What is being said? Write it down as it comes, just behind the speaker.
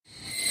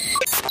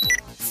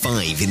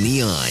Five in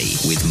the Eye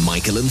with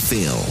Michael and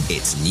Phil.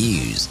 It's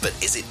news, but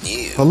is it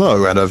new?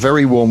 Hello, and a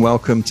very warm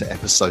welcome to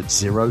episode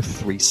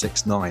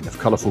 0369 of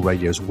Colourful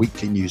Radio's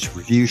weekly news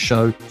review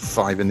show,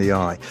 Five in the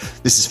Eye.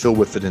 This is Phil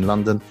Woodford in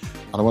London,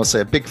 and I want to say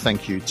a big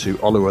thank you to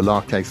Olu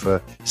Olake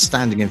for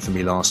standing in for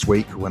me last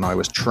week when I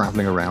was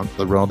travelling around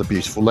the rather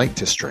beautiful Lake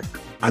District.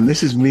 And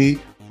this is me,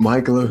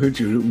 Michael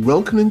Ohuju,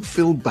 welcoming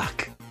Phil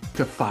back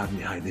to Five in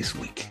the Eye this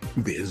week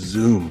via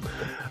Zoom.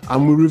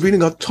 And we're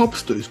revealing our top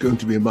story is going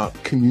to be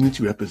about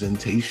community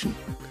representation,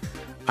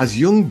 as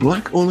young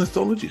black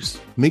ornithologists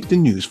make the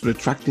news for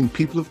attracting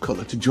people of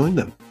colour to join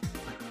them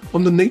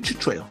on the nature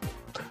trail.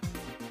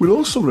 We'll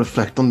also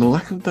reflect on the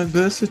lack of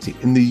diversity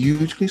in the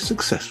hugely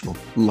successful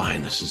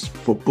Lionesses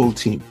football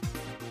team.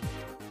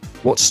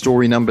 What's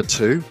story number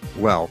 2?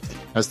 Well,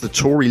 as the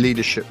Tory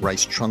leadership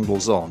race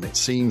trundles on, it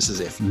seems as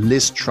if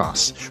Liz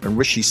Truss and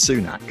Rishi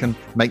Sunak can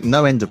make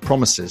no end of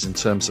promises in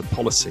terms of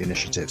policy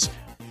initiatives.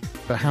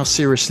 But how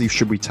seriously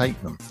should we take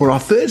them? For our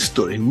third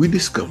story, we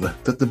discover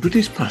that the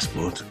British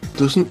passport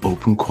doesn't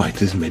open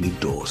quite as many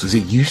doors as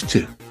it used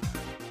to,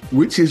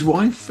 which is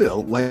why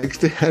Phil likes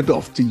to head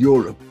off to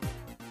Europe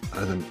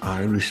as an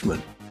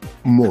Irishman.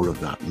 More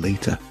of that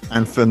later.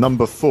 And for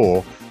number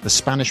 4, the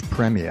Spanish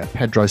Premier,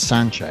 Pedro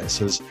Sanchez,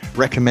 has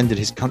recommended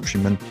his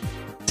countrymen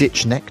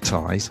ditch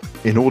neckties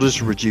in order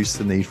to reduce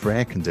the need for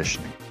air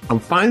conditioning.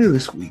 And finally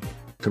this week,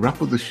 to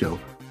wrap up the show,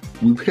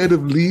 we've heard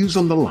of leaves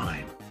on the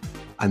line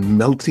and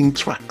melting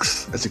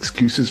tracks as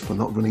excuses for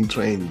not running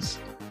trains.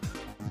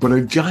 But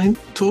a giant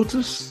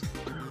tortoise?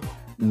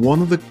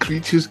 One of the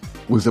creatures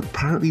was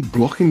apparently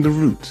blocking the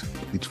route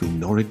between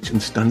Norwich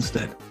and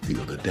Stansted the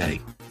other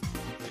day.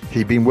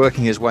 He'd been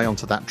working his way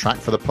onto that track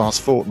for the past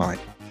fortnight.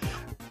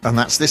 And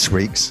that's this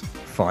week's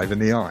Five in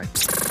the Eye.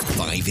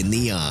 Five in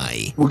the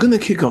Eye. We're going to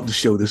kick off the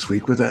show this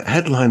week with a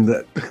headline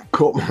that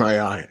caught my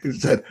eye.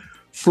 It said,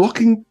 Flock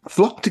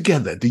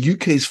together, the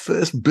UK's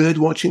first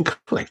birdwatching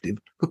collective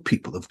for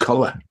people of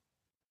colour.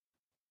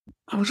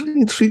 I was really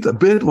intrigued that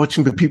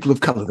birdwatching for people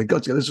of colour, they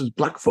got together, this was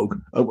black folk,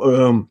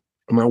 am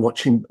I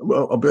watching,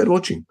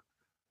 birdwatching?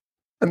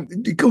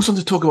 And it goes on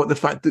to talk about the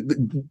fact that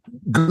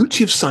Gucci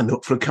have signed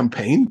up for a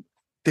campaign.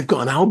 They've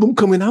got an album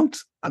coming out,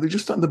 and they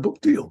just signed a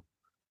book deal.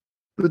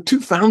 The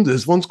two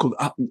founders, one's called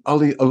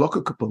Ali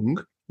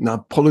Olokokapung, now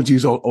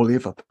apologies, Oli,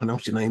 if I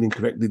pronounced your name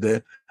incorrectly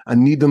there,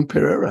 and Needham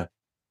Pereira.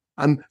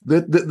 And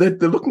they're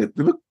looking at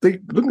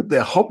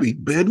their hobby,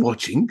 bird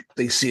watching.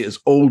 They see it as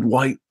old,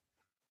 white,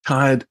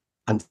 tired,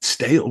 and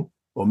stale,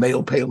 or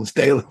male, pale, and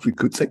stale, if we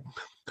could say.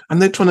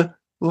 And they're trying to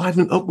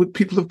liven it up with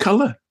people of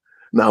colour.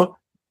 Now,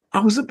 I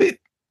was a bit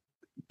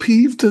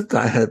peeved at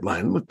that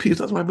headline.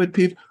 That's why I read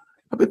peeved.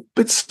 A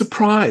bit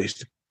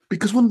surprised,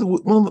 because one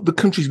of the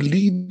country's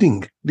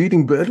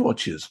leading bird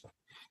watchers,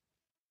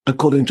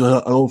 according to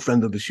an old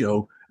friend of the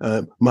show,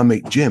 my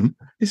mate Jim,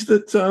 is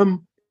that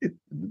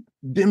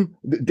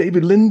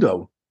David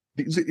Lindo,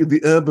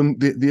 the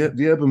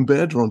urban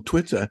birder on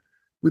Twitter,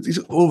 with his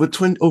over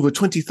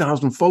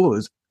 20,000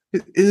 followers,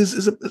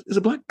 is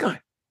a black guy,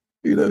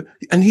 you know,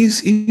 and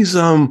he's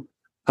a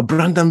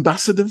brand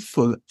ambassador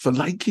for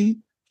Likey,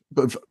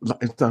 but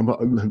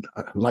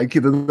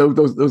Likey,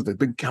 those the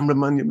big camera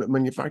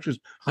manufacturers,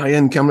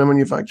 high-end camera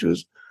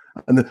manufacturers,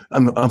 and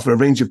for a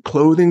range of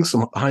clothing,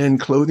 some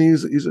high-end clothing,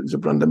 he's a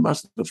brand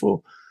ambassador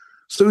for.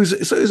 So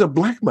he's a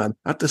black man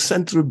at the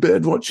centre of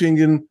bird watching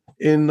in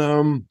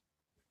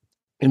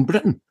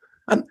Britain,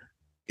 and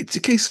it's a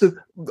case of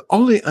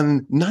Ollie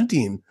and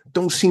Nadine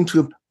don't seem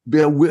to be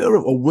aware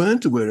of, or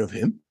weren't aware of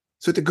him,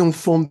 so they go and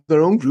form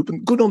their own group,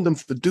 and good on them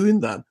for doing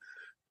that.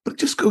 But it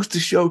just goes to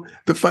show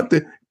the fact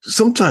that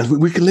sometimes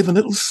we can live in a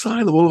little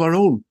silo all of our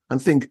own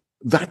and think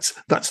that's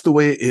the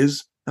way it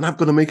is, and I've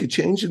got to make a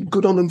change, and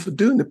good on them for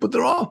doing it. But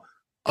there are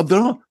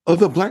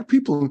other black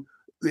people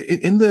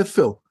in there,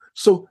 Phil.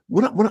 So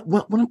what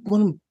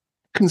I'm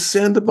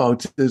concerned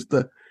about is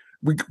that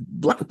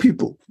black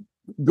people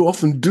go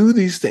off and do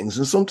these things,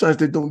 and sometimes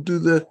they don't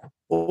do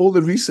all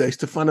the research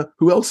to find out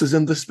who else is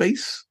in the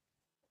space.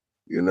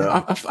 You know,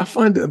 I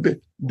find it a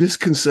bit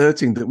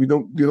disconcerting that we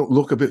don't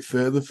look a bit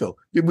further, Phil.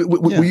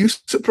 Were you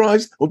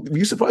surprised? Or were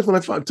you surprised when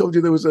I told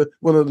you there was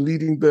one of the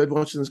leading bird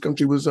watchers in this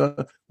country was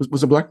a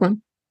black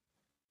man?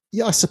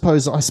 Yeah, I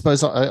suppose I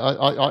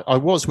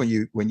was when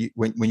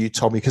you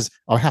told me, because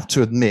I have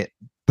to admit,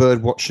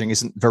 bird watching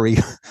isn't very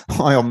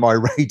high on my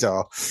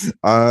radar,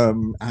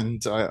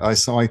 and I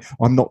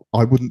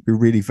wouldn't be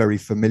really very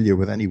familiar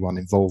with anyone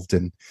involved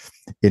in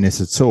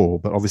it at all.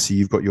 But obviously,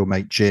 you've got your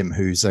mate Jim,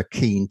 who's a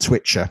keen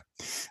twitcher,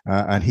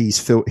 and he's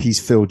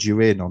filled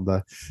you in on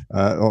the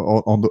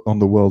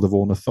world of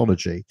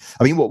ornithology.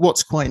 I mean,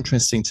 what's quite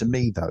interesting to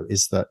me though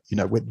is that, you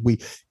know,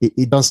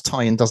 it does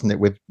tie in, doesn't it,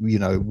 with, you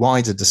know,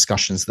 wider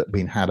discussions that have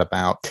been had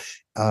about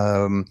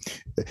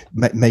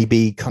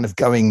maybe kind of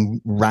going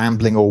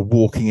rambling or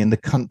walking in the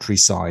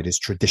countryside is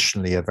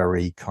traditionally a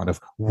very kind of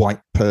white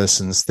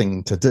person's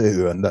thing to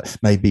do, and that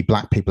maybe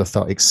black people have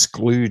felt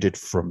excluded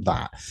from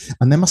that.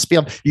 And there must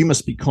you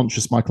must be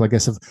conscious, Michael, I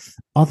guess, of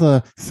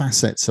other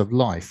facets of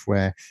life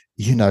where,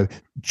 you know,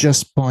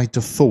 just by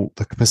default,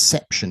 the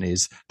perception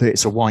is that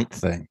it's a white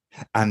thing,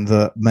 and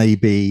that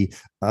maybe,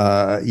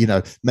 you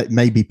know,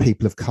 maybe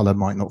people of color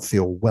might not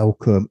feel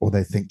welcome, or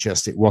they think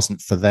just it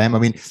wasn't for them. I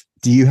mean,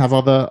 do you have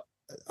other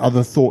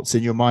thoughts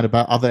in your mind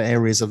about other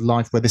areas of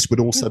life where this would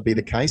also be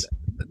the case?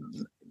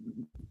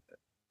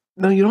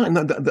 No, you're right.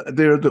 No,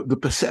 the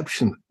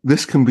perception.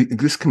 This can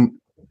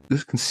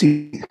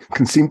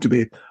seem to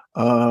be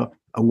a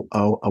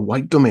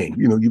white domain.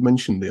 You know, you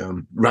mentioned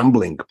the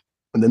rambling,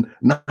 and then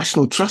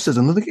National Trust is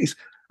another case.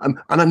 And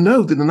I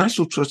know that the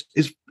National Trust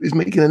is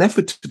making an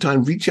effort to try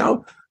and reach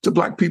out to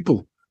Black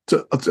people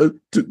to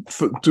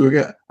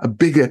get a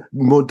bigger,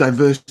 more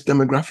diverse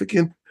demographic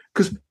in,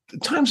 because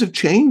times have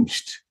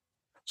changed.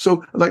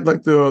 So, like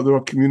there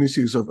are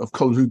communities of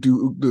color who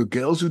do, the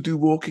girls who do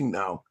walking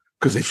now,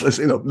 because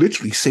they, you know,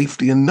 literally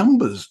safety in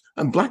numbers,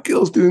 and Black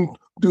girls doing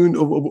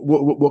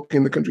walking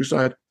in the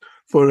countryside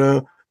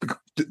for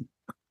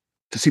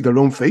to see their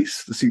own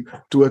face,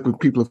 to work with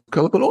people of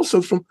color, but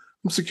also from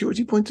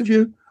security point of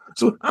view.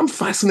 So I'm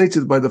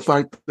fascinated by the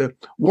fact that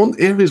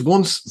areas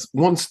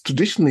once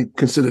traditionally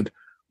considered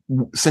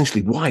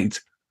essentially white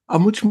are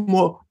much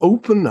more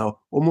open now,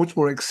 or much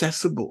more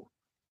accessible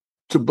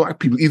to Black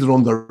people, either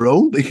on their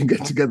own, they can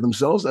get together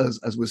themselves,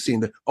 as we're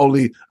seeing that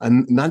Ollie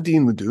and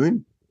Nadine were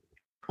doing,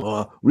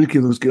 or Ricky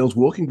and those girls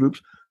walking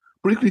groups.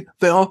 But equally,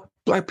 there are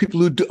Black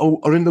people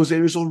who are in those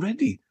areas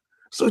already.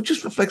 So it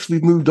just reflects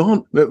we've moved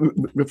on,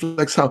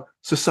 reflects how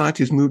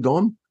society has moved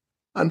on.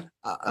 And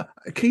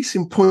a case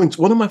in point,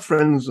 one of my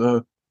friends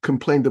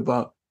complained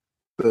about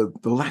the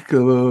lack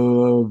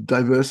of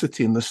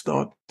diversity in the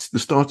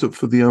startup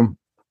for the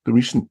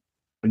recent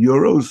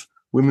Euros,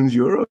 women's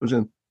Euros,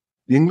 and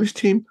the English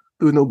team.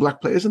 There were no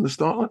Black players in the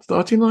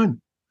starting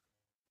line.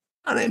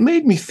 And it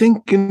made me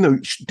think, you know,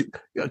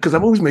 because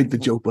I've always made the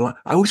joke, but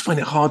I always find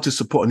it hard to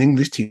support an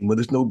English team where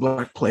there's no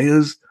Black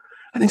players.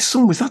 And in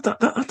some ways,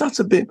 that's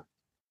a bit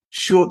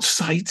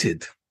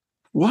short-sighted.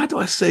 Why do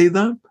I say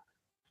that?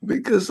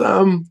 Because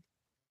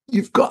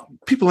you've got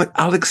people like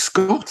Alex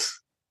Scott,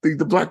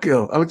 the Black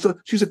girl. Alex,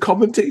 she's a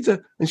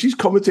commentator, and she was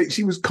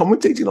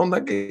commentating on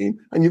that game.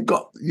 And you've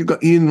got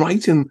Ian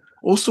Wright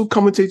also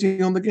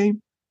commentating on the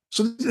game.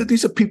 So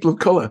these are people of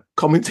color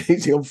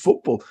commentating on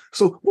football.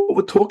 So what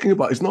we're talking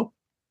about is not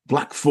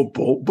Black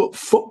football, but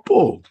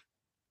football.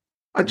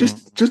 I feel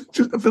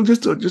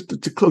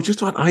to close, just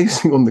to add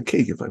icing on the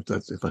cake, if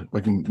I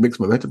can mix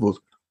my metaphors.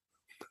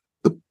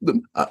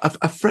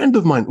 A friend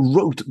of mine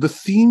wrote the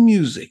theme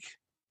music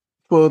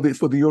for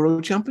the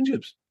Euro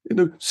Championships. You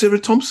know, Shirley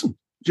Thompson,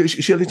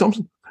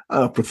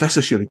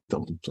 Professor Shirley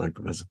Thompson. Sorry,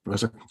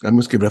 Professor. I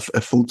must give her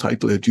a full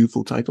title, a due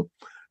full title.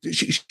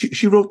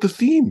 She wrote the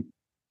theme,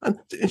 and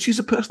she's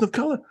a person of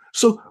color.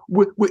 So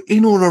we're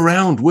in or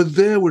around. We're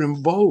there. We're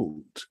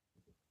involved.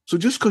 So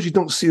just because you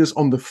don't see us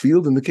on the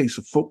field in the case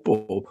of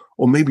football,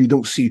 or maybe you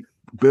don't see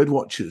bird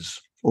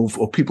watchers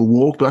or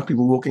people Black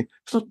people walking,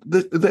 it's not.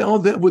 They are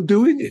there. We're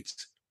doing it.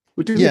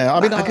 Yeah,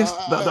 I guess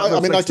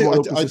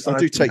I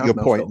do take your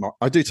point.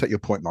 I do take your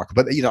point, Michael.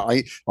 But you know,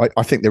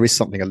 I think there is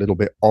something a little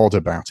bit odd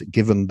about it,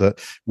 given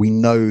that we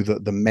know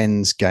that the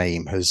men's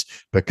game has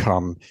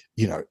become,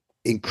 you know,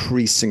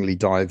 increasingly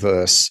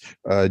diverse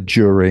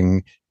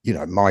during, you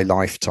know, my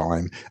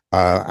lifetime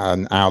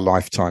and our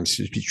lifetimes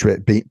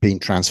being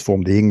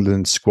transformed. The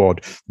England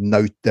squad,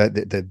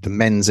 the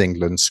men's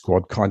England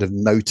squad, kind of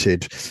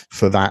noted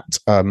for that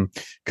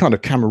kind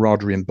of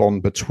camaraderie and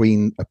bond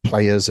between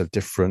players of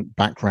different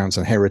backgrounds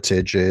and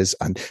heritages,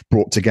 and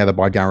brought together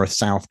by Gareth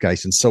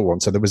Southgate and so on.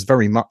 So there was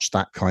very much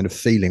that kind of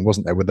feeling,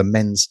 wasn't there, with the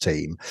men's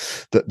team,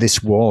 that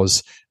this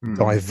was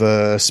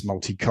diverse,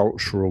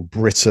 multicultural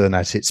Britain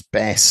at its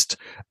best,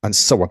 and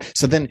so on.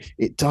 So then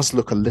it does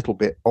look a little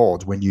bit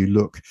odd when you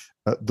look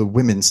at the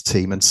women's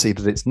team and see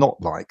that it's not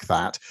like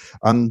that.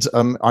 And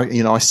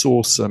I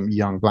saw some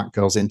young Black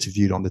girls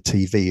interviewed on the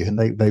TV, and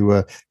they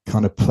were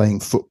kind of playing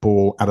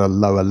football at a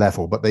lower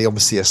level, but they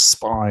obviously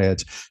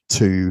aspired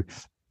to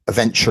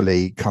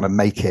eventually kind of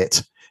make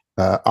it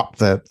up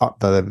the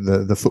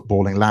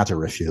footballing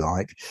ladder, if you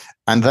like.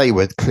 And they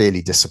were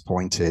clearly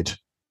disappointed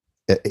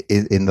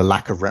in the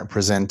lack of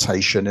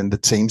representation in the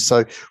team.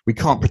 So we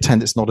can't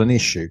pretend it's not an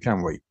issue,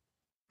 can we?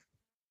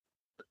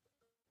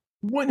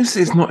 When you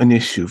say it's not an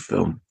issue,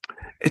 Phil,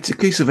 it's a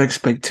case of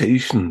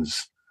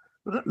expectations.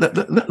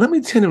 Let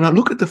me turn around.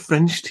 Look at the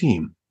French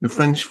team, the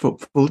French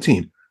football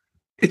team.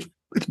 It's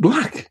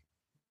Black.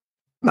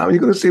 Now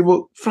you're going to say,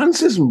 well,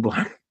 France isn't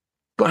Black.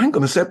 But I'm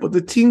going to say, but the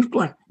team's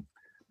Black.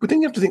 But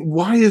then you have to think,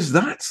 why is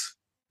that?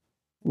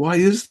 Why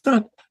is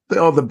that? They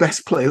are the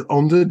best players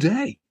on the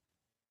day.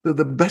 They're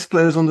the best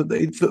players on the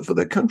day for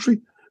their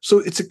country. So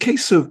it's a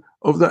case of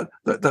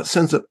that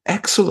sense of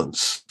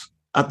excellence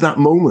at that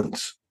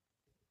moment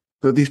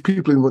that these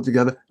people work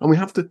together. And we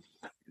have to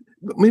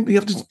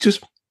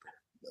just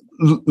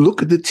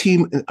look at the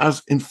team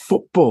as in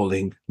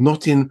footballing,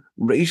 not in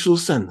racial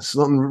sense,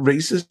 not in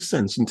racist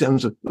sense, in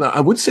terms of,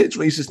 I would say it's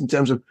racist in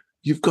terms of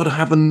you've got to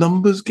have a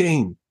numbers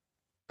game.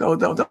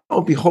 that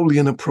would be wholly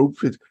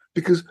inappropriate,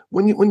 because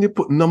when you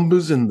put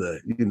numbers in there,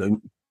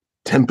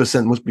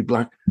 10% must be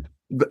black.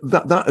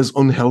 That is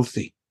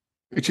unhealthy.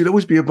 It should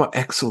always be about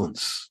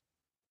excellence.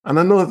 And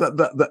I know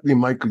that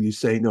Michael, you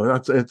say, no,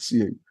 that's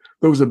you.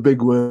 Those are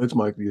big words,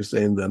 Michael, you're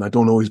saying there, and I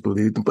don't always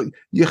believe them. But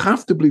you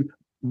have to believe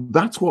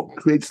that's what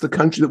creates the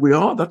country that we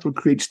are. That's what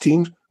creates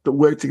teams that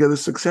work together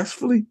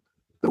successfully,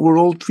 that we're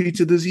all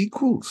treated as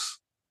equals.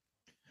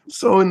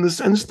 So in the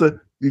sense that,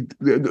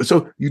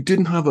 you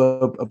didn't have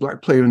a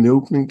black player in the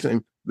opening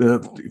time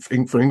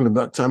for England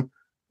that time.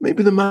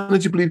 Maybe the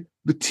manager believed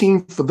the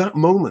team for that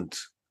moment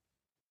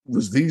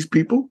was these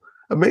people.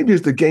 And maybe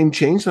as the game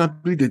changed, and I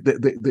believe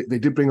they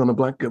did bring on a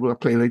black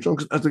player later on,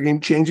 because as the game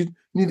changed,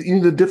 you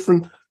need a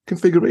different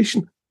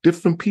configuration,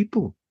 different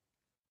people.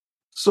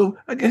 So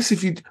I guess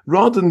if you,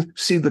 rather than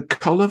see the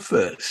color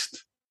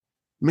first,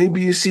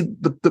 maybe you see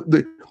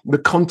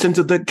the content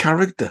of their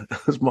character,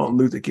 as Martin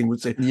Luther King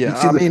would say. Yeah,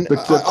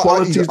 the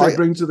qualities they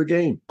bring to the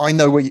game. I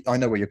know where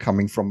you're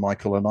coming from,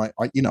 Michael, and I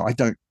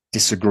don't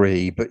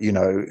disagree, but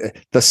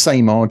the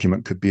same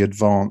argument could be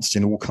advanced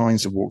in all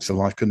kinds of walks of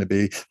life. Couldn't it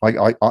be?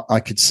 I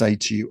could say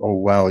to you, oh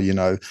well,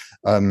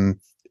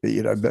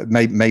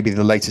 maybe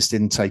the latest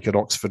intake at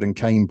Oxford and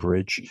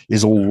Cambridge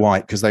is all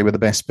white because they were the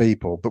best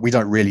people, but we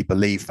don't really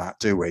believe that,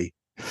 do we?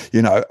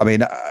 I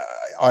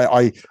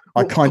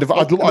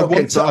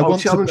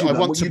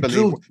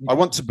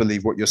want to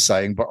believe what you're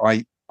saying, but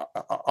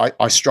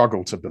I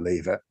struggle to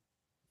believe it.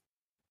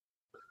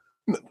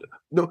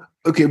 No,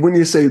 okay. When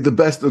you say the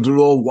best, they're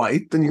all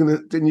white, then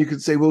you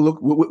could say, well, look,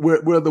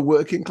 where are the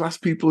working class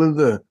people in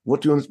there?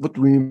 What do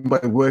we mean by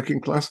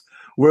working class?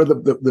 Where are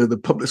the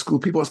public school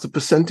people? What's the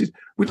percentage?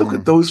 We look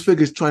at those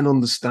figures, try and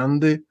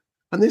understand it,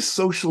 and this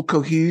social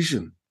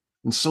cohesion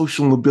and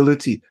social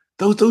mobility.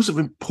 Those are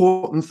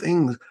important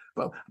things,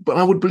 but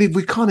I would believe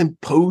we can't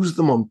impose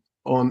them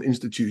on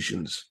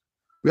institutions.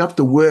 We have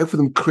to work for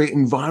them, create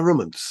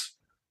environments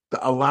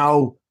that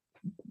allow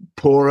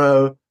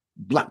poorer,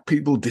 black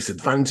people,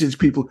 disadvantaged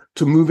people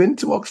to move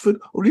into Oxford,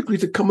 or equally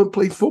to come and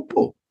play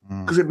football.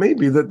 Because it may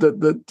be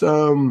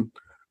that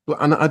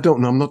and I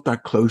don't know, I'm not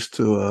that close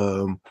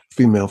to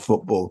female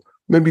football.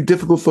 Maybe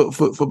difficult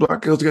for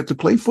black girls to get to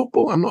play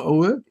football. I'm not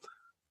aware,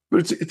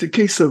 but it's a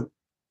case of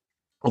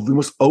we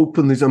must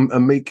open this and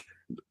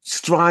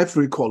strive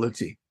for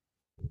equality.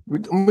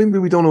 Maybe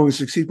we don't always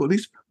succeed, but at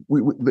least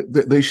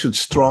they should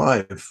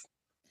strive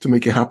to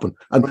make it happen.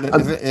 And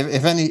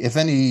if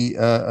any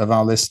of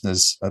our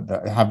listeners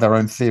have their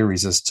own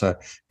theories as to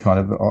kind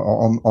of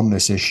on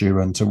this issue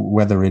and to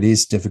whether it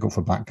is difficult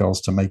for black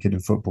girls to make it in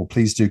football,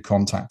 please do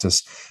contact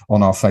us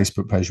on our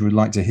Facebook page. We'd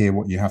like to hear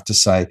what you have to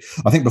say.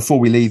 I think before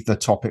we leave the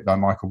topic, though,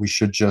 Michael, we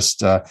should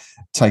just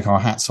take our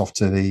hats off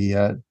to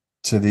the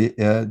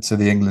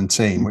England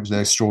team, which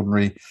their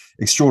extraordinary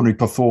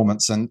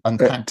performance and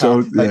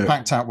they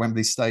packed out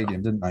Wembley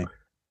Stadium, didn't they?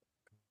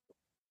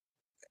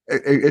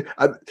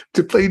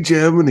 To play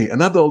Germany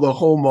and had all the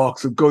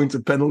hallmarks of going to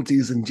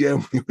penalties and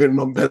Germany winning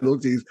on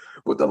penalties,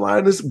 but the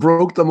Lioness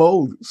broke the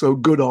mold. So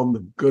good on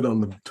them.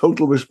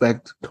 Total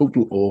respect,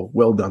 total awe.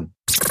 Well done.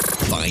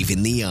 Five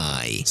in the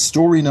Eye.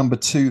 Story number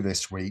 2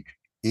 this week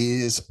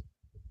is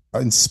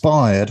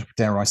inspired,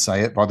 dare I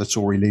say it, by the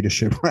Tory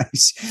leadership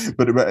race,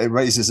 but it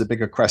raises a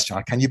bigger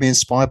question. Can you be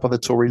inspired by the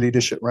Tory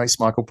leadership race,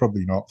 Michael?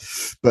 Probably not.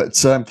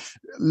 But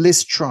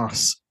Liz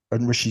Truss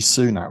and Rishi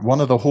Sunak,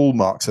 one of the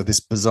hallmarks of this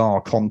bizarre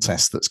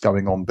contest that's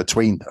going on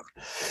between them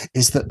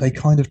is that they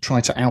kind of try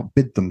to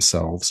outbid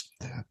themselves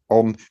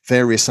on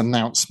various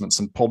announcements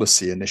and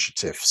policy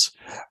initiatives.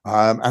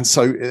 And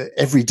so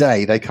every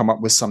day they come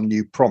up with some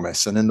new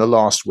promise. And in the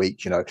last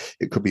week,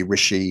 it could be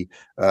Rishi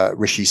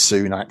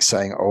Sunak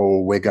saying,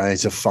 oh, we're going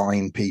to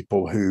fine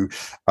people who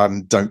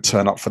don't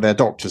turn up for their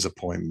doctor's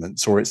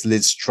appointments. Or it's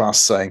Liz Truss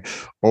saying,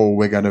 oh,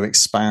 we're going to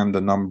expand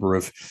the number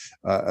of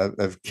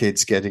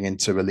kids getting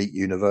into elite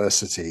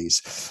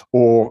universities.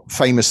 Or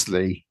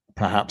famously,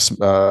 perhaps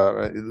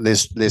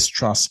Liz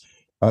Truss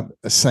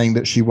saying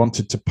that she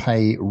wanted to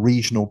pay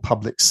regional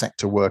public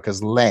sector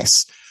workers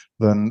less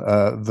than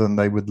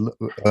they would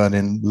earn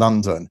in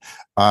London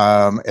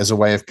as a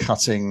way of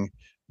cutting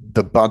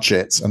the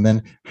budget, and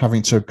then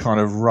having to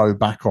kind of row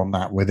back on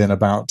that within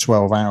about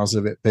 12 hours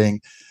of it being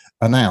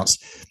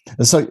announced.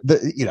 And so,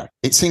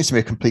 it seems to be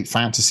a complete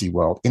fantasy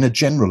world. In a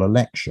general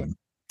election,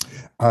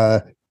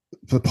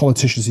 the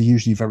politicians are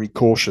usually very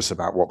cautious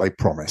about what they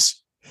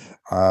promise,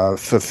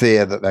 for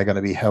fear that they're going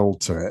to be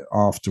held to it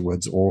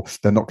afterwards, or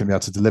they're not going to be able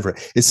to deliver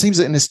it. It seems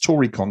that in this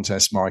Tory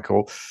contest,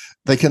 Michael,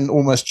 they can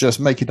almost just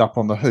make it up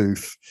on the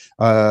hoof.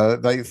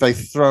 They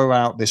throw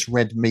out this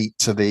red meat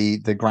to the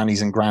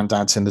grannies and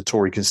granddads in the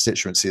Tory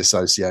constituency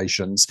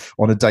associations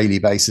on a daily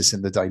basis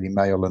in the Daily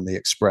Mail and the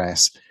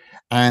Express.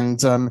 And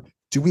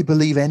do we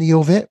believe any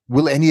of it?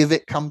 Will any of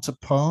it come to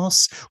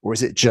pass? Or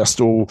is it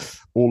just all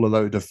a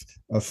load of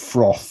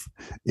froth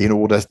in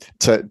order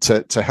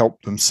to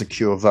help them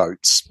secure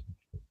votes?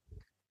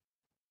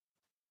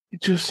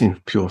 It just seems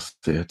pure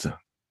theatre.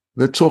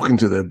 They're talking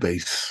to their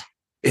base.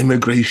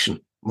 Immigration.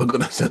 We're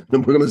going to send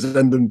them. We're going to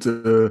send them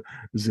to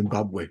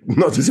Zimbabwe,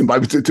 not to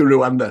Zimbabwe, to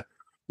Rwanda.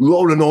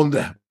 Law and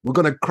order. We're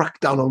going to crack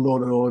down on law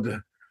and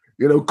order.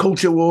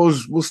 Culture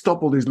wars. We'll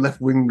stop all these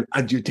left-wing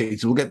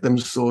agitators. We'll get them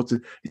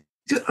sorted.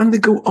 And they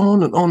go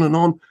on and on and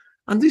on.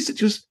 And these are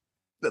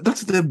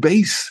that's their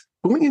base.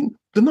 But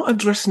they're not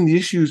addressing the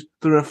issues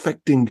that are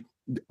affecting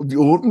the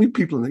ordinary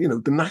people.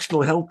 The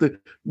national health, the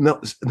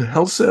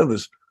health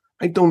service.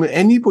 I don't know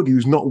anybody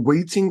who's not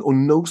waiting or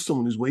knows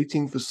someone who's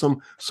waiting for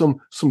some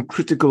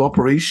critical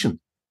operation.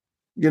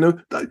 I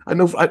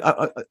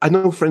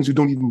know friends who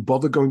don't even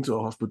bother going to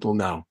a hospital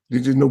now.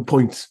 There's no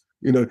point,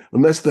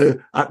 unless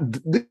they're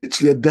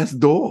literally at death's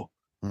door.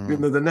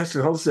 The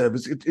National Health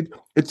Service.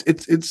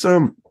 It's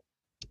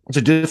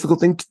a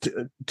difficult thing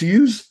to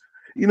use.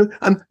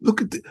 And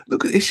look at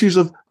issues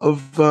of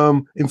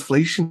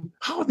inflation.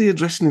 How are they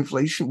addressing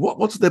inflation?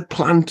 What's their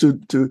plan to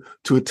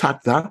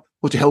attack that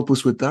or to help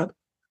us with that?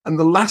 And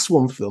the last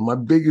one, Phil, my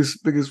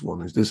biggest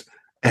one is this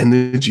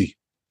energy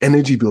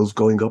bills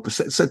going up.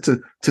 It's set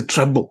to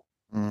treble.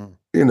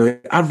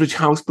 Average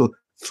house bill,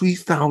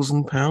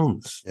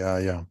 £3,000.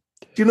 Yeah.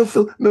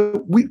 Phil,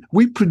 no,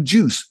 we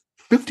produce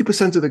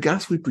 50% of the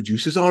gas we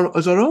produce as our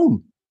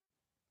own.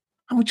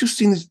 And we've just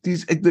seen the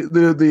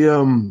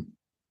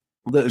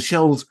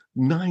Shell's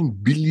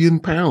 £9 billion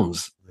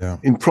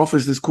in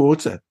profits this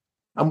quarter.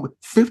 And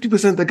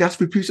 50% of the gas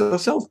we produce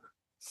ourselves.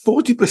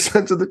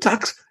 40% of the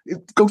tax,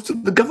 it goes to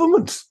the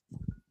government.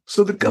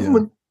 So the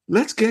government,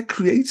 let's get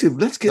creative.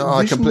 Let's get.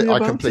 I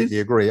completely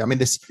agree. I mean,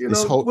 this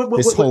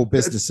whole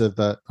business of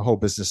the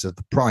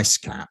price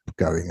cap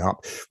going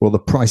up. Well, the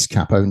price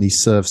cap only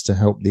serves to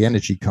help the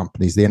energy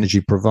companies, the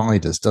energy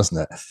providers, doesn't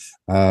it?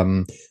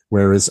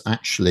 Whereas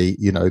actually,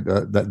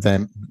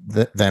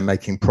 they're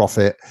making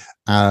profit.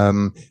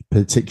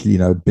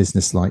 Particularly, a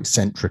business like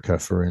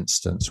Centrica, for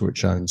instance,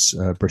 which owns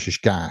British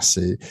Gas,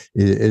 is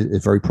a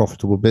very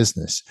profitable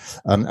business.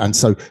 And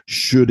so,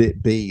 should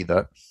it be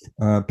that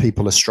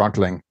people are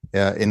struggling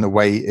in the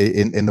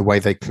way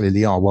they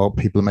clearly are, while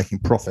people are making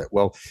profit?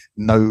 Well,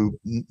 no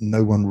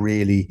one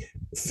really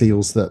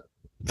feels that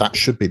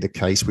should be the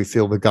case. We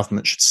feel the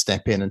government should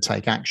step in and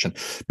take action.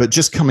 But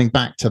just coming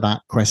back to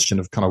that question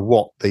of kind of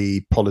what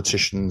the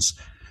politicians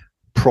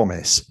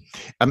promise,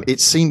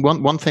 it's seen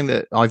one thing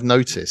that I've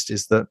noticed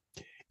is that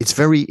it's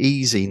very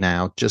easy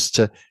now just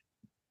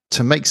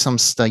to make some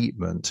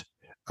statement.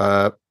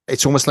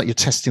 It's almost like you're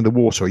testing the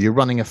water, or you're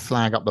running a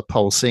flag up the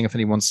pole, seeing if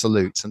anyone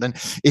salutes, and then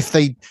if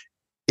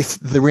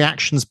the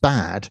reaction's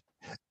bad,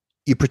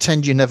 you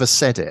pretend you never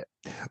said it,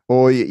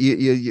 or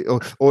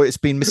or it's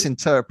been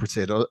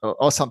misinterpreted,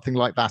 or something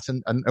like that,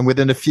 and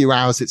within a few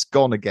hours it's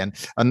gone again.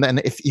 And then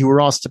if you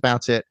were asked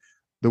about it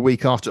the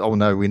week after, oh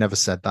no, we never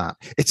said that.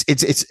 It's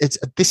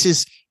this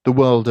is the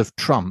world of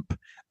Trump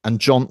and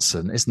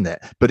Johnson, isn't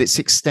it? But it's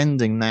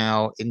extending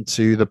now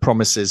into the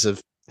promises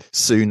of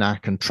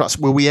Sunak and Truss.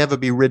 Will we ever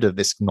be rid of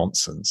this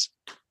nonsense?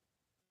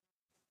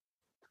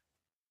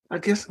 I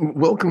guess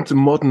welcome to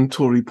modern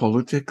Tory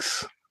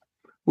politics,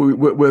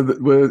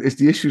 where it's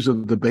the issues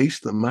of the base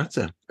that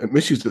matter, and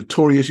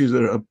Tory issues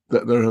that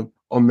are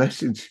on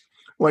message.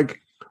 Like,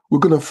 we're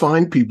going to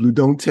find people who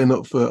don't turn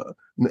up for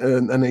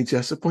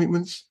NHS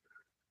appointments.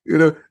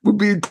 We're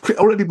being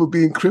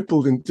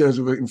crippled in terms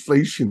of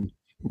inflation,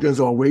 in terms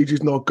of our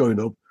wages not going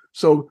up.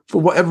 So for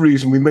whatever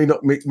reason, we may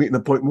not meet an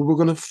appointment. We're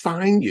going to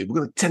fine you. We're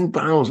going to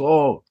 £10.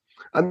 Oh,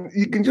 and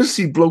you can just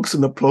see blokes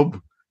in the pub.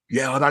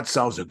 Yeah, that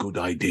sounds a good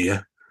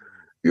idea.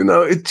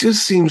 It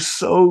just seems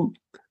so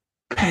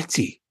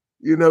petty.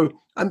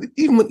 And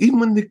even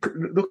when they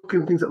look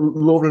at things like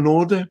law and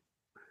order,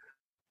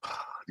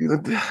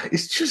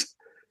 it's just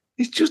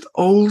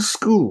old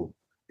school.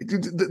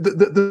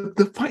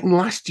 They're fighting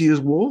last year's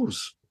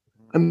wars,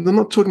 and they're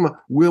not talking about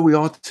where we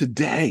are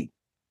today,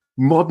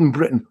 modern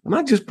Britain. And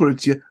I just put it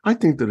to you, I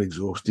think they're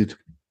exhausted.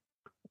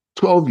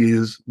 12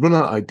 years, run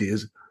out of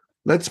ideas.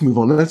 Let's move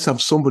on. Let's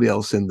have somebody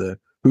else in there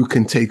who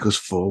can take us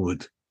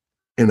forward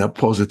in a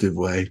positive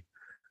way.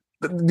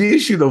 The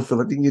issue, though,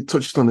 Phil, I think you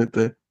touched on it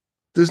there.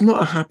 There's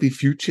not a happy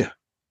future.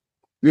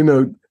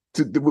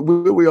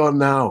 Where we are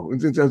now, in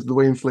terms of the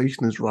way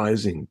inflation is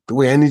rising, the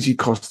way energy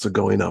costs are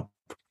going up,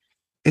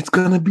 it's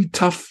going to be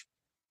tough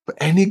for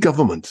any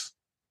government.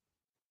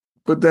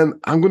 But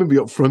then I'm going to be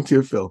upfront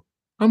here, Phil.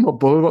 I'm not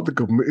bothered about the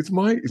government. It's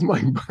my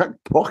back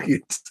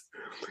pocket.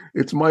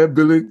 It's my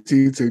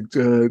ability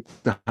to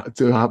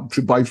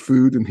buy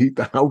food and heat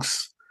the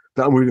house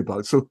that I'm worried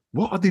about. So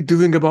what are they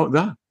doing about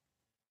that?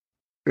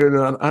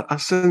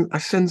 I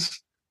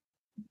sense.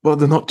 Well,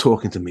 they're not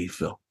talking to me,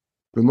 Phil.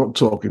 They're not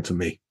talking to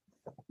me.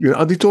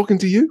 Are they talking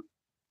to you?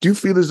 Do you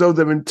feel as though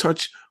they're in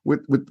touch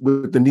with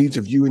the needs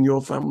of you and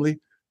your family?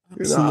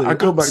 Absolutely, I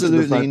go back to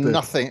the fact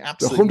nothing.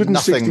 Absolutely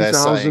nothing they're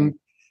saying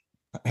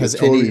has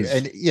any.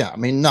 I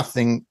mean,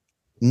 nothing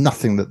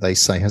that they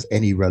say has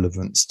any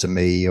relevance to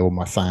me or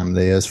my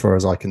family, as far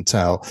as I can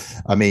tell.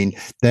 I mean,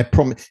 they're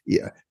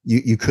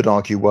you could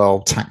argue,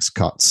 well, tax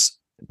cuts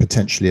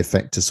potentially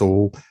affect us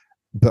all,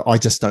 but I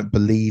just don't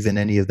believe in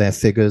any of their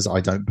figures. I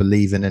don't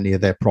believe in any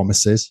of their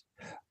promises.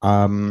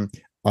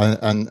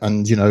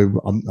 and you know,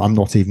 I'm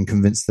not even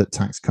convinced that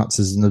tax cuts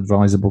is an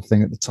advisable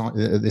thing at the time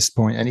at this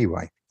point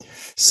anyway.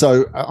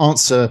 So,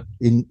 answer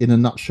in a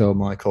nutshell,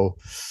 Michael.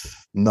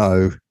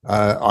 No,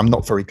 I'm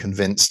not very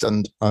convinced,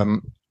 and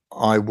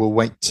I will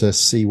wait to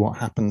see what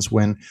happens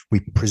when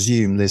we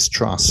presume Liz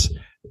Truss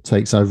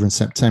takes over in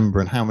September,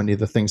 and how many of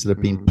the things that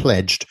have been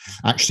pledged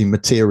actually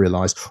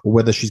materialize, or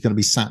whether she's going to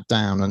be sat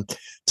down and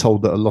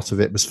told that a lot of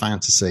it was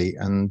fantasy,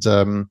 and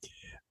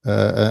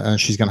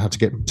she's going to have to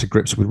get to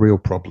grips with real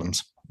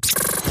problems.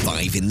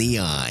 Five in the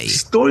Eye.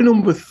 Story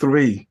number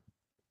 3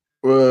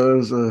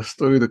 was a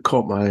story that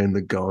caught my eye in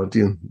The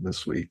Guardian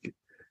this week.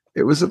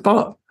 It was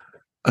about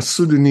a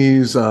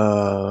Sudanese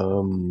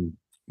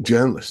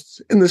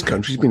journalist in this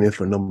country. He's been here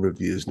for a number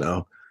of years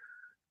now.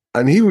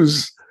 And he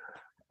was,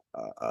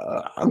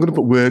 I'm going to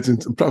put words in,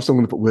 perhaps I'm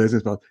going to put words in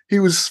his mouth. He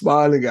was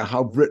smiling at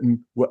how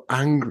Britain were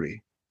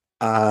angry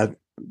at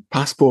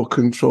passport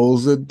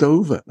controls at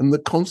Dover and the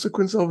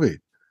consequence of it.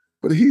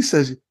 But he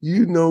says,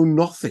 you know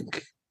nothing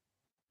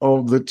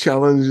of the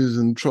challenges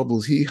and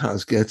troubles he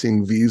has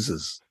getting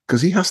visas.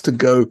 Because he has to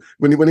go,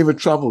 when he ever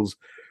travels,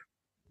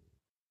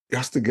 he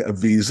has to get a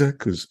visa,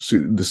 because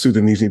the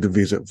Sudanese need a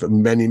visa for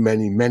many,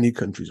 many, many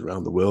countries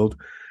around the world.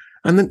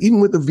 And then even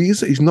with the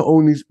visa, he's not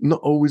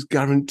always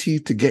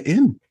guaranteed to get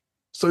in.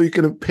 So he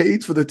can have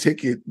paid for the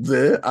ticket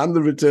there and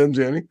the return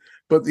journey,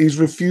 but he's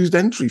refused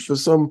entry for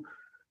some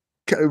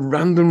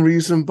random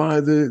reason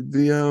by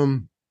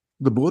the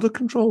border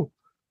control.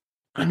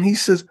 And he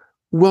says,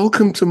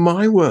 welcome to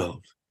my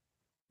world,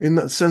 in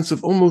that sense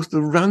of almost the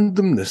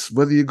randomness,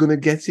 whether you're going to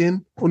get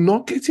in or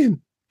not get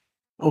in.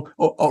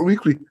 Or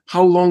equally,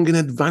 how long in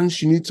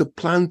advance you need to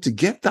plan to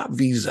get that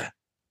visa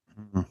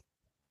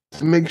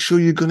to make sure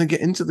you're going to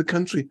get into the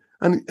country.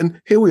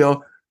 And here we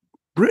are,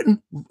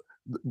 Britain,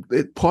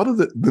 part of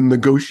the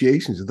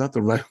negotiations, is that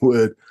the right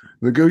word?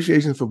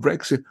 Negotiations for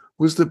Brexit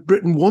was that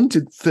Britain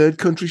wanted third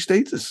country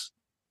status,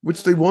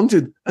 which they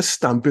wanted a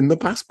stamp in the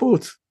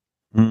passport.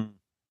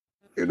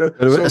 You know,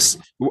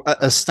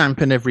 a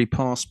stamp in every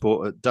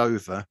passport at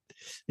Dover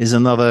is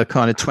another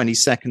kind of 20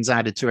 seconds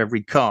added to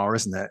every car,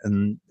 isn't it?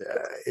 And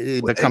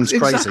it becomes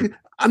crazy.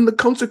 And the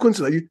consequence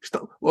of that, you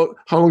start, well,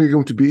 how long are you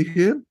going to be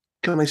here?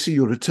 Can I see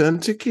your return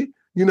ticket?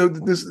 You know,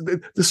 there's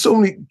so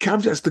many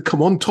caveats that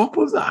come on top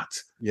of that.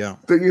 Yeah.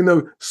 That, you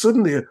know,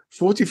 suddenly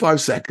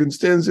 45 seconds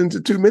turns into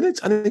 2 minutes,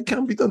 and it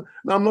can be done.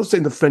 Now, I'm not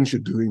saying the French are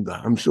doing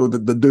that. I'm sure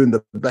that they're doing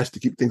the best to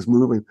keep things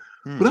moving.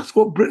 But that's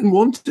what Britain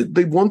wanted.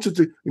 They wanted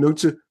to, you know,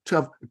 to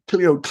have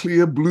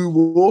clear blue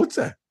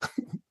water.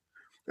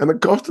 And the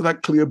cost of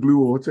that clear blue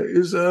water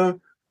is that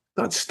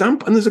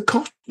stamp. And there's a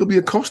cost. There'll be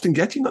a cost in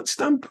getting that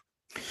stamp.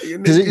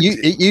 Because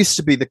it used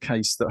to be the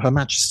case that Her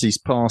Majesty's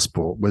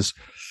passport was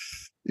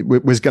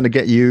going to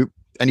get you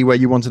anywhere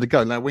you wanted to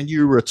go. Now, when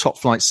you were a top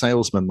flight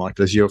salesman,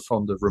 Michael, as you're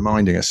fond of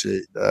reminding us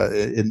in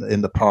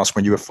the past,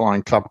 when you were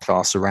flying club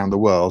class around the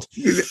world,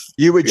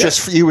 you would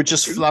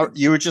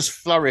just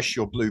flourish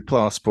your blue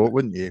passport,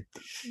 wouldn't you?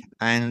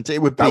 And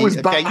it would be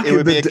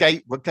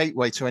a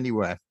gateway to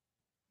anywhere.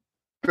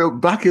 Bill,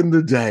 back in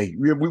the day,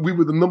 we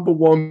were the number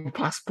one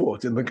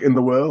passport in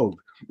the world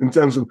in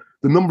terms of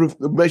the number of,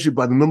 measured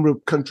by the number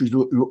of countries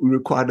who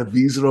required a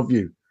visa of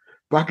you.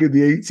 Back in the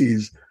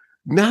 80s,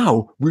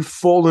 now we've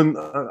fallen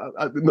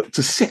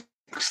to 6th,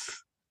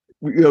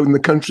 you know, in the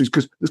countries,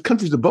 because there's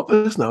countries above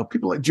us now.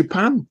 People like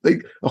Japan,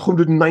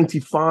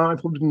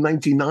 195,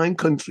 199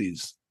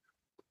 countries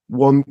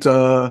want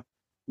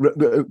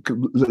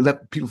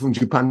let people from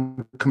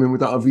Japan come in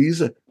without a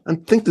visa.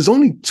 And think there's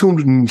only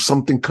 200 and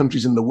something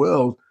countries in the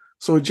world,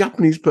 so a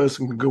Japanese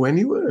person can go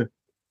anywhere.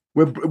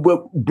 Where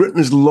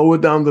Britain is lower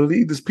down the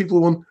lead. There's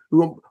people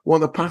who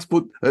want a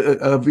passport,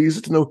 a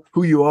visa to know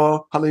who you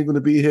are, how long you're going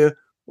to be here.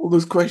 All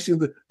those questions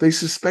that they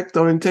suspect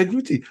our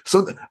integrity.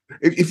 So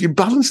if you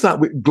balance that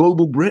with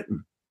global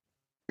Britain,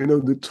 you know,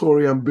 the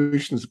Tory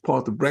ambition as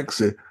part of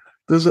Brexit,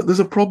 there's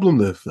a problem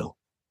there, Phil.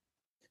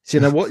 So,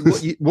 you know,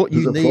 what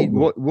you need,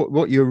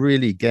 what you're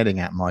really getting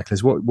at, Michael,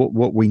 is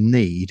what we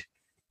need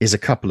is a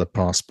couple of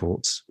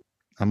passports.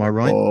 Am I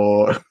right?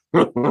 Oh,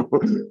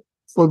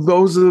 for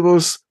those of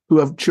us who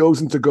have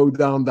chosen to go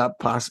down that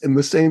path, in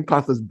the same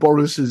path as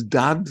Boris's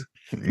dad,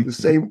 the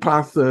same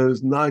path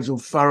as Nigel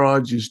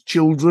Farage's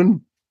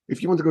children.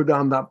 If you want to go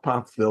down that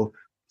path, Phil,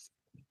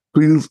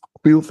 please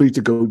feel free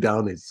to go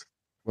down it.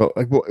 Well,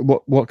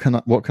 what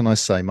can I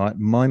say?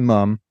 My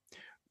mum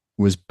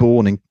was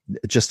born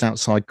just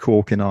outside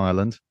Cork in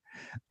Ireland,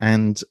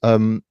 and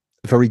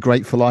very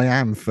grateful I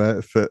am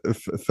for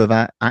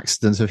that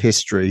accident of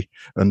history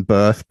and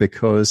birth,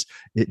 because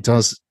it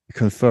does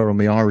confer on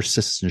me Irish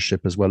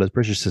citizenship as well as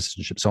British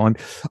citizenship. So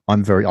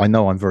I'm very,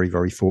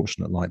 very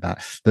fortunate like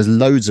that. There's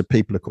loads of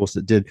people, of course,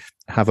 that did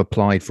have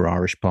applied for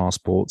Irish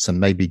passports and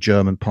maybe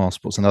German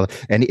passports and other.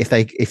 And if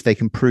they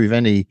can prove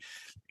any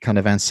kind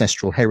of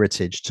ancestral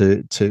heritage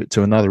to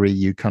another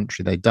EU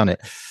country, they've done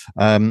it.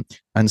 And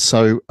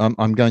so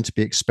I'm going to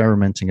be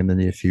experimenting in the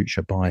near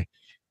future by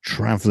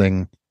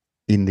traveling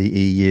in the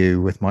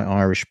EU with my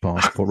Irish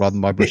passport rather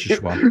than my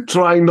British one.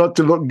 Trying not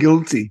to look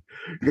guilty.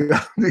 You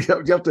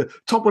have to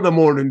top of the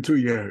morning to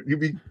you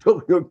be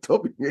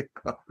topping it.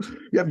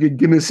 You have your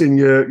Guinness in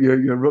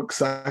your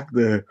rucksack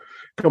there.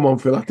 Come on,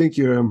 Phil. I think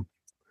you're.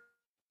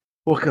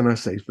 What can I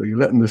say, Phil? You're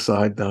letting the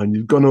side down.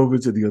 You've gone over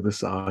to the other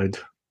side.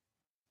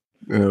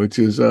 Which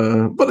is,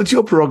 but it's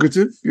your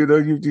prerogative.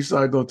 You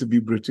decide not to be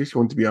British.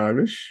 You want to be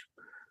Irish.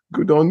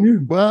 Good on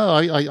you. Well,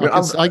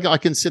 I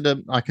consider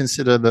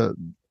that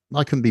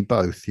I can be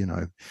both,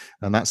 and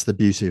that's the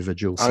beauty of a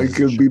dual citizenship.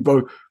 I can be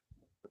both.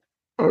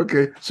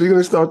 Okay, so you're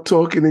going to start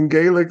talking in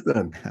Gaelic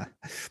then?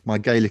 My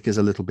Gaelic is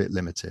a little bit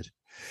limited.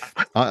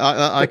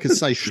 I could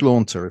say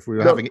Schlaunter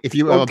if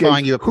you were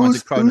buying you a pint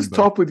of Kronenbourg. Who's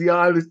top of the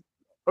Irish?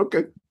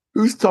 Okay,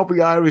 who's top of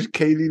the Irish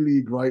Cayley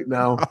League right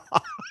now?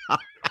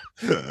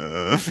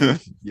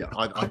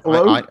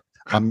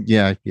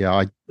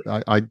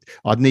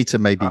 I'd need to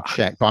maybe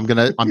check, but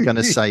I'm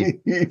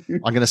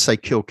gonna say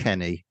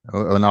Kilkenny,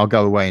 and I'll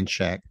go away and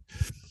check.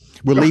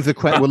 We'll leave the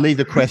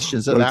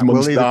questions at that.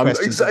 We'll leave the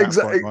questions at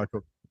that point,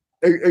 Michael.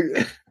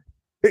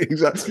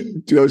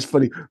 Exactly. It's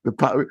funny.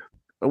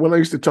 When I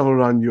used to travel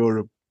around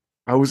Europe,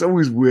 I was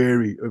always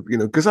wary of,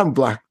 because I'm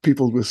black,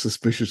 people were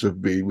suspicious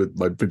of me with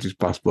my British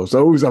passport. So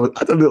I always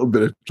had a little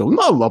bit of trouble.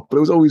 Not a lot, but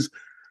it was always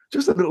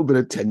just a little bit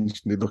of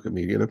tension. They look at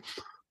me,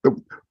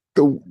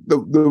 The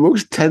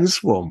most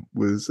tense one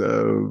was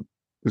on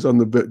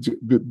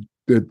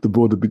the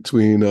border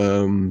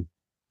between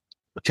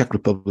Czech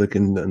Republic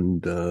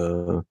and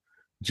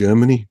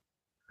Germany.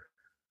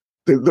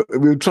 We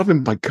were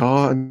traveling by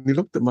car, and he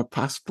looked at my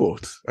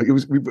passport.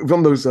 We were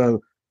on those.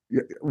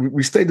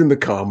 We stayed in the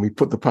car, and we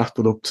put the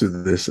passport up to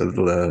this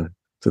little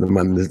to the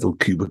man in this little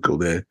cubicle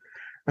there,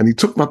 and he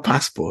took my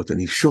passport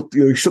and he shut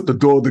the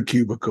door of the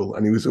cubicle,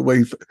 and he was away.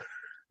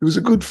 It was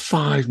a good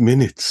 5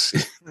 minutes.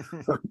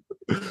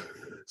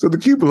 So the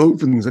cubicle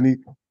opens, and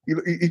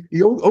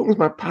he opens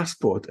my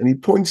passport, and he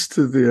points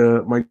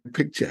to my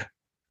picture,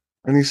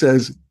 and he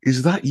says,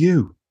 "Is that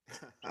you?"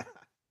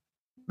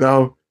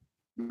 Now,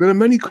 there are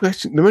many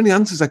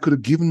answers I could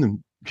have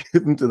given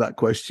to that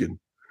question,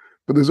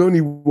 but there's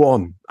only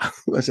one.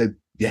 I said,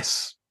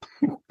 "Yes."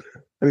 And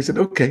he said,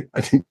 "Okay."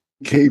 And he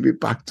gave it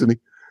back to me.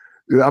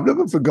 I've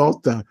never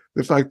forgot that.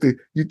 The fact that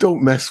you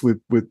don't mess with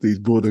these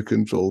border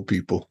control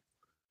people.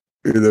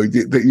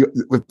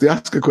 If they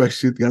ask a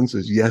question, the answer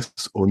is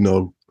yes or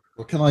no.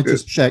 Well, can I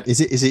just check? Is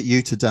it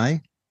you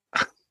today?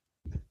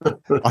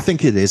 I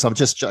think it is. I'm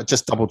just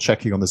double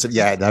checking on this.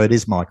 Yeah, no, it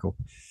is Michael.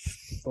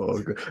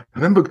 Oh, God. I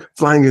remember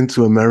flying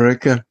into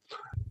America.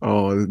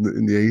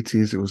 In the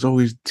 80s, it was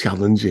always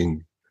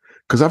challenging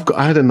because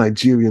I had a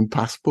Nigerian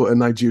passport, a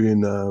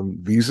Nigerian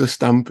visa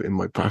stamp in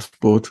my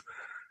passport.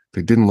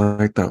 They didn't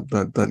like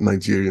that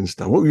Nigerian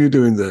stamp. What were you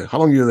doing there? How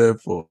long were you there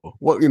for?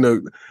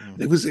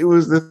 It was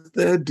the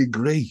third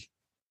degree,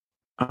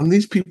 and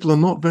these people are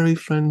not very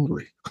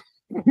friendly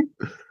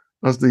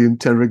as they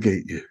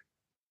interrogate you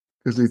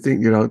because they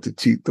think you're out to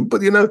cheat them.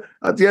 But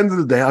at the end of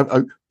the day,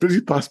 I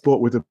British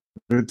passport with a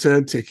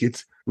return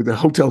ticket with a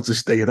hotel to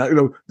stay in.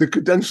 The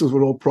credentials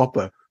were all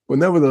proper, but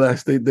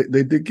nevertheless, they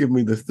did give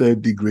me the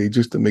third degree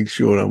just to make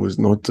sure I was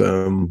not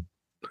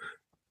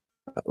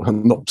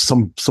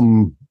some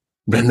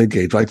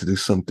renegade tried to do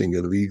something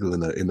illegal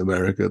in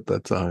America at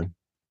that time.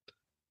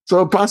 So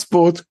a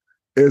passport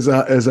is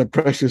a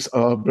precious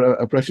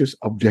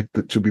object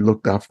that should be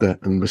looked after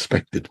and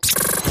respected.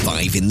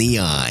 5 in the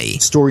Eye.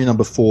 Story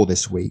number 4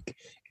 this week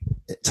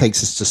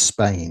takes us to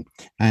Spain,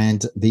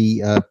 and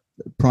the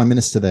Prime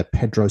Minister there,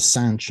 Pedro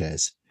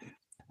Sanchez,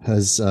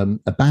 has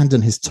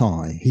abandoned his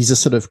tie. He's a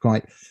sort of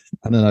quite,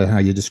 I don't know how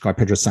you describe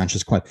Pedro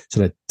Sanchez, quite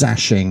sort of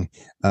dashing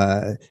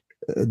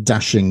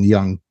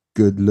young,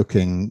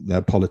 good-looking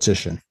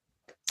politician,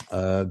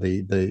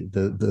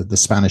 the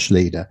Spanish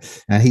leader,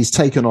 and he's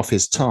taken off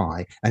his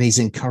tie and he's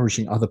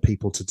encouraging other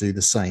people to do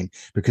the same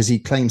because he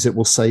claims it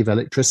will save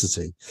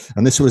electricity.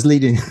 And this was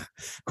leading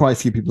quite a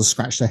few people to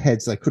scratch their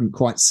heads. They couldn't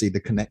quite see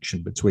the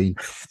connection between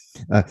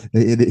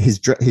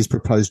his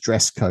proposed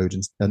dress code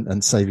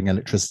and saving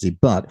electricity.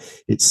 But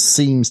it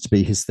seems to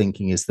be his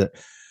thinking is that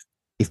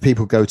if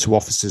people go to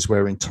offices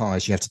wearing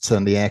ties, you have to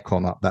turn the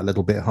aircon up that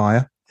little bit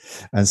higher.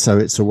 And so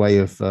it's a way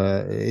of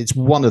it's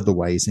one of the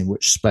ways in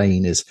which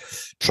Spain is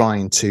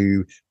trying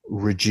to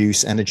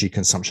reduce energy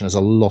consumption, as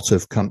a lot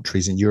of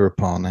countries in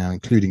Europe are now,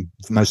 including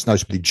most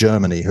notably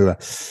Germany, who are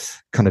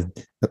kind of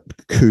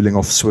cooling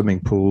off swimming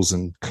pools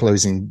and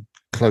closing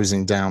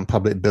down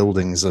public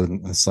buildings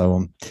and so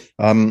on.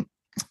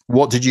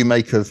 What did you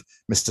make of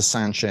Mr.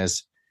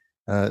 Sanchez's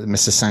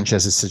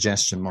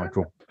suggestion,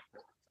 Michael?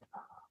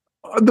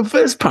 The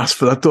first pass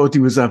for, I thought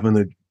he was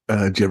having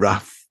a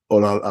giraffe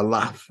or a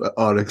laugh at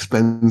our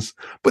expense.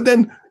 But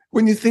then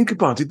when you think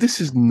about it, this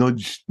is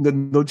nudge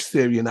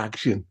theory in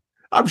action.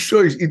 I'm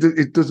sure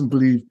it doesn't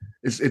believe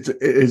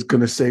it's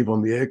going to save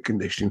on the air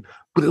conditioning,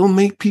 but it'll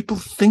make people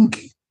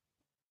think.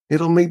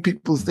 It'll make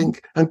people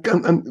think. And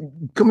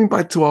coming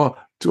back to our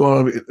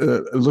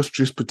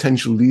illustrious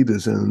potential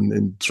leaders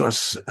in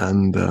Truss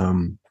and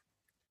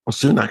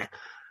Sunak,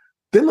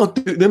 they're not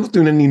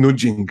doing any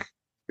nudging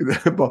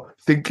about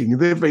thinking.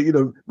 They're very,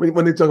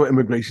 when they talk about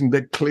immigration,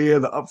 they're clear,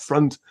 they're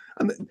upfront.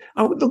 And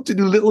I would love to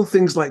do little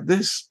things like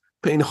this,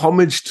 paying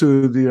homage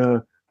to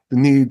the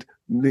need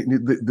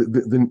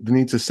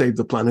to save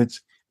the planet,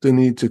 the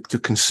need to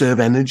conserve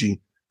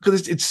energy,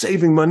 because it's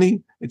saving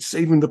money, it's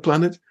saving the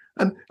planet.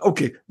 And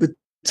okay, the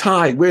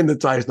tie, wearing the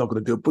tie is not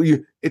going to do it, but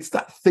it's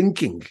that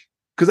thinking,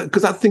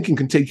 because that thinking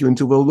can take you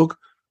into, well, look,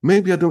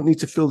 maybe I don't need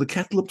to fill the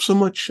kettle up so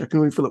much. I can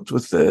only fill up to a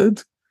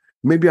third.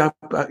 Maybe I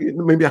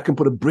can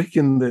put a brick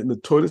in the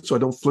toilet so I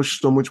don't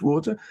flush so much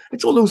water.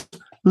 It's all those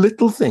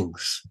little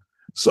things.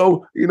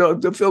 So,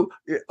 Phil,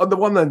 on the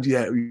one hand,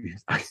 yeah,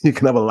 you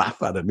can have a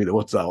laugh at him,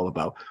 what's that all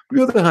about? On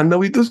the other hand, no,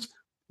 he does.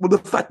 Well, the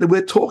fact that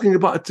we're talking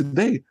about it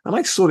today, and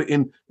I saw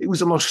it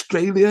was in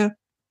Australia,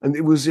 and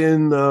it was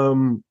in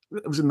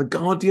The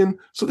Guardian.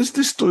 So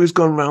this story has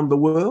gone around the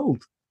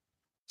world.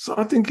 So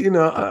I think,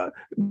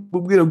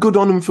 good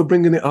on him for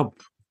bringing it up.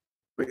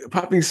 But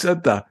having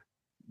said that,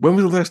 when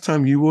was the last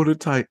time you wore a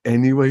tie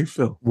anyway,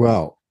 Phil?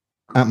 Well,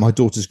 at my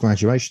daughter's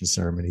graduation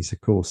ceremonies,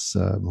 of course,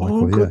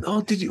 Michael. Oh, yeah.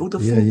 Oh, did you? Oh,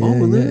 the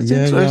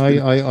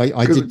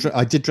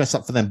I did dress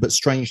up for them, but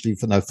strangely,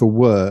 for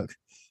work.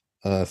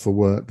 For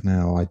work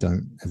now, I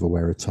don't ever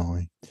wear a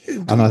tie,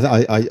 and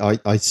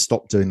I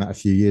stopped doing that a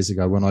few years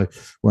ago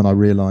when I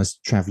realised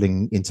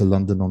travelling into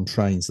London on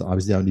trains that I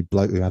was the only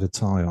bloke who had a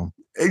tie on.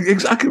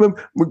 Exactly.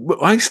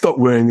 I stopped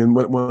wearing them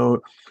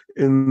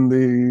in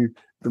the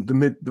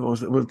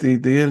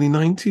early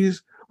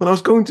 90s when I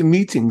was going to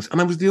meetings,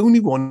 and I was the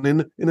only one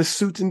in a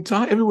suit and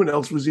tie. Everyone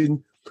else was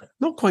in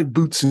not quite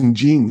boots and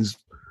jeans,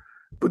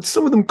 but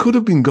some of them could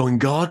have been going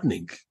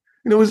gardening.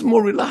 It was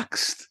more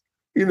relaxed.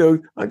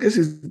 I guess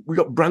we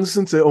got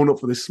Branson to own up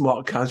for this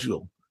smart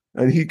casual,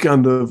 and he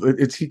kind of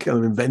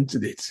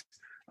invented it,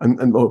 and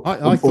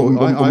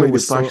made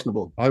it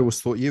fashionable. I always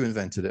thought you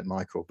invented it,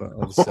 Michael. But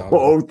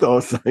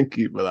thank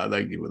you for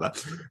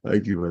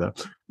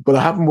that. But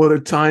I haven't worn a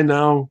tie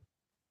now.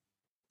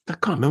 I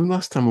can't remember the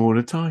last time I wore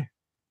a tie.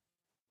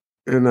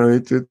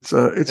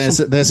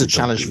 There's a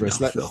challenge for us.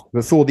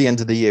 Before the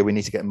end of the year, we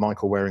need to get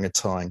Michael wearing a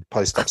tie and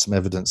post up some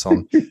evidence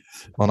on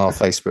our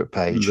Facebook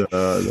page.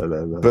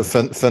 No. But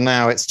for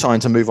now, it's time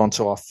to move on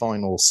to our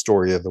final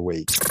story of the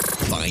week.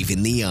 5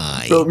 in the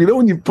Eye. So,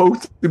 when you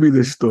posted me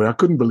this story, I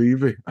couldn't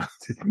believe it. I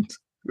didn't.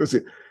 It was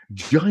a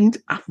giant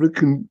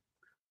African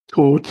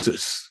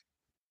tortoise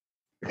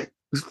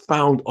was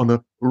found on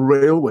a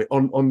railway,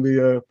 on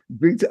the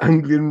Great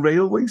Anglian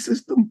Railway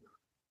system.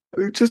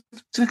 It's an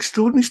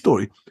extraordinary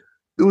story.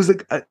 There was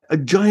a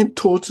giant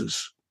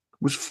tortoise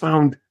was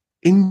found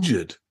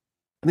injured,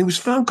 and he was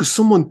found because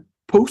someone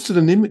posted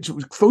an image,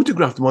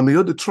 photographed him on the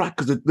other track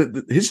because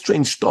his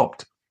train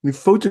stopped. And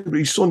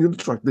he saw on the other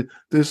track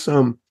there's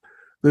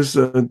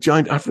a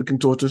giant African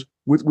tortoise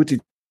with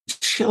its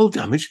shell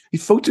damage. He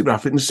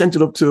photographed it and sent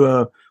it up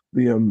to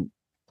the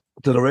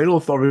rail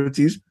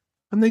authorities,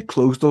 and they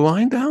closed the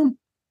line down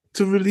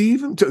to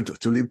relieve him,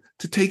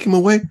 to take him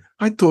away.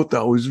 I thought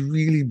that was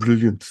really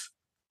brilliant.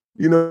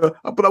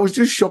 But I was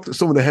just shocked at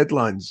some of the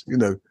headlines.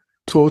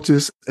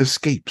 Tortoise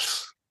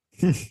escapes.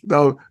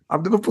 Now,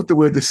 I've never put the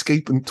word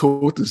escape and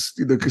tortoise,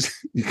 because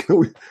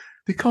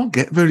they can't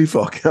get very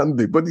far, can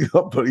they? But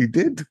he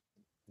did.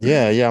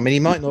 Yeah. I mean, he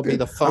might not be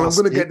the fastest.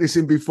 I'm going to get this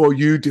in before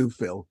you do,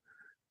 Phil.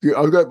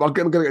 I'm going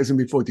to get this in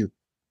before you.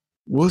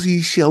 Was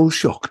he shell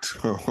shocked?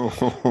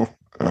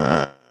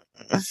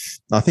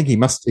 I think he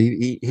must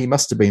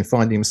have been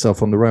finding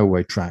himself on the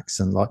railway tracks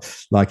and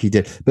like he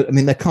did. But I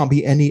mean, there can't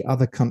be any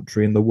other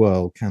country in the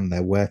world, can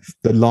there, where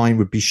the line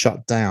would be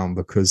shut down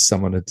because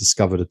someone had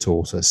discovered a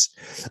tortoise?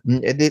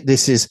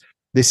 This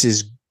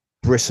is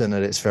Britain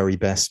at its very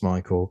best,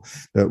 Michael.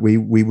 That we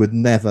would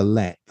never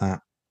let that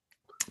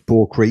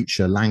poor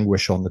creature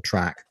languish on the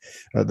track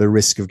at the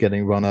risk of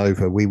getting run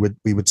over. We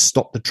would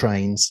stop the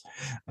trains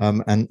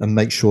and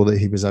make sure that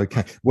he was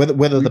okay.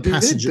 Whether the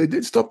passengers, they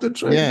did stop the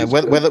train. Yeah,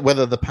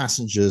 whether the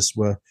passengers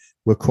were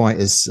quite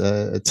as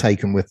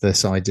taken with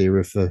this idea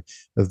of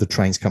the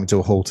trains coming to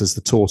a halt as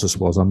the tortoise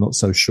was, I'm not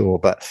so sure.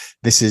 But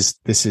this is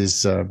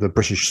the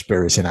British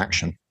spirit in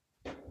action.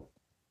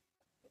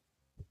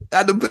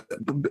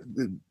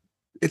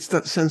 It's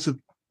that sense of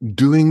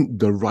doing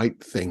the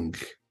right thing.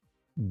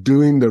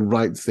 Doing the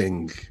right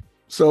thing.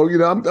 So,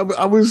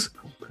 I was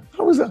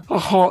a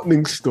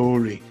heartening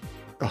story.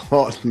 A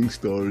heartening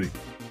story.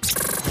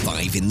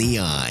 5 in the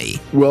Eye.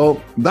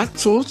 Well, that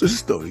tortoise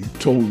story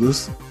told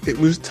us it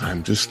was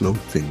time to slow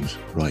things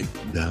right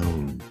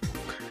down.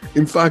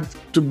 In fact,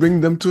 to bring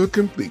them to a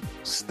complete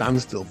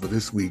standstill for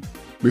this week,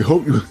 we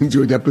hope you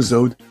enjoyed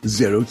episode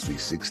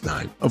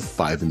 0369 of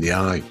 5 in the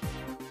Eye.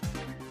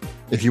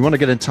 If you want to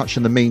get in touch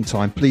in the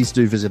meantime, please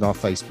do visit our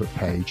Facebook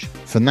page.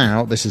 For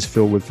now, this is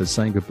Phil Woodford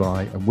saying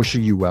goodbye and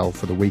wishing you well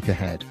for the week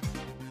ahead.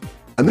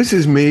 And this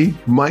is me,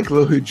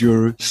 Michael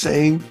Ohajuru,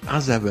 saying,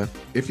 as ever,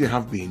 if you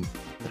have been,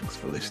 thanks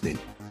for listening.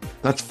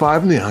 That's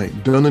 5 in the Eye,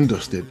 done and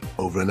dusted,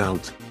 over and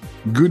out.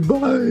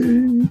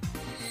 Goodbye.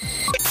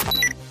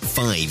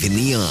 5 in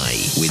the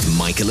Eye with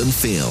Michael and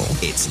Phil.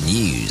 It's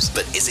news,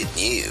 but is it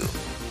new?